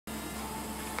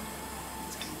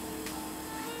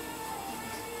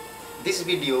This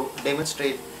video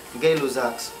demonstrates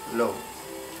gay-lussac's law.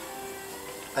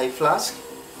 A flask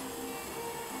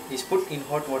is put in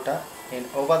hot water and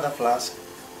over the flask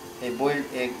a boiled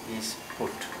egg is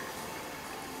put.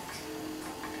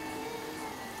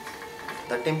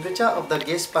 The temperature of the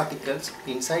gas particles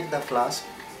inside the flask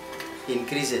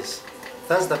increases.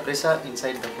 Thus the pressure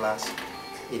inside the flask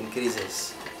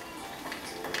increases.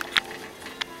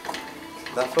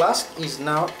 The flask is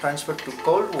now transferred to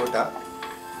cold water.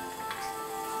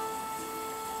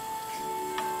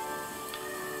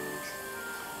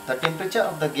 The temperature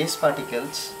of the gas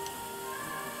particles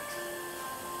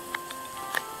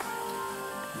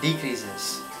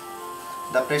decreases.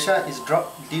 The pressure is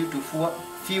dropped due to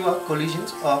fewer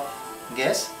collisions of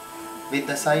gas with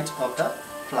the sides of the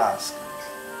flask.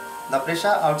 The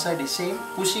pressure outside is same,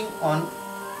 pushing on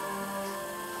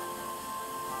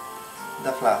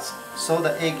the flask. So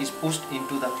the egg is pushed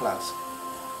into the flask.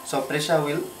 So pressure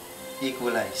will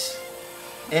equalize.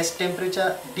 As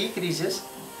temperature decreases,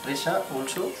 pressure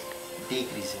also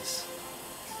decreases.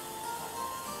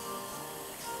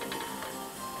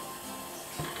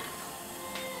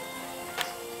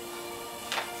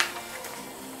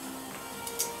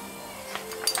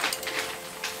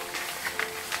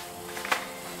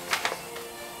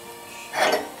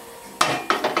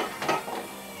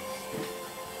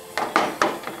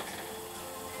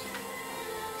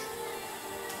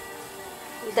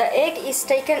 The egg is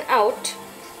taken out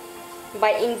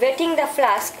by inverting the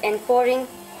flask and pouring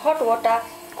hot water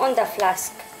on the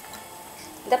flask.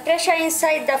 The pressure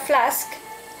inside the flask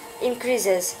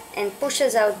increases and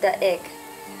pushes out the egg.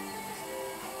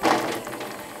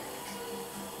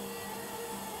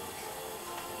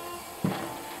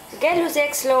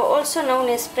 Gay-Lussac's law, also known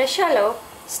as pressure law,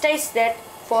 states that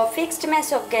for a fixed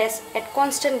mass of gas at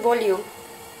constant volume,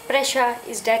 pressure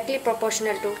is directly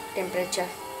proportional to temperature.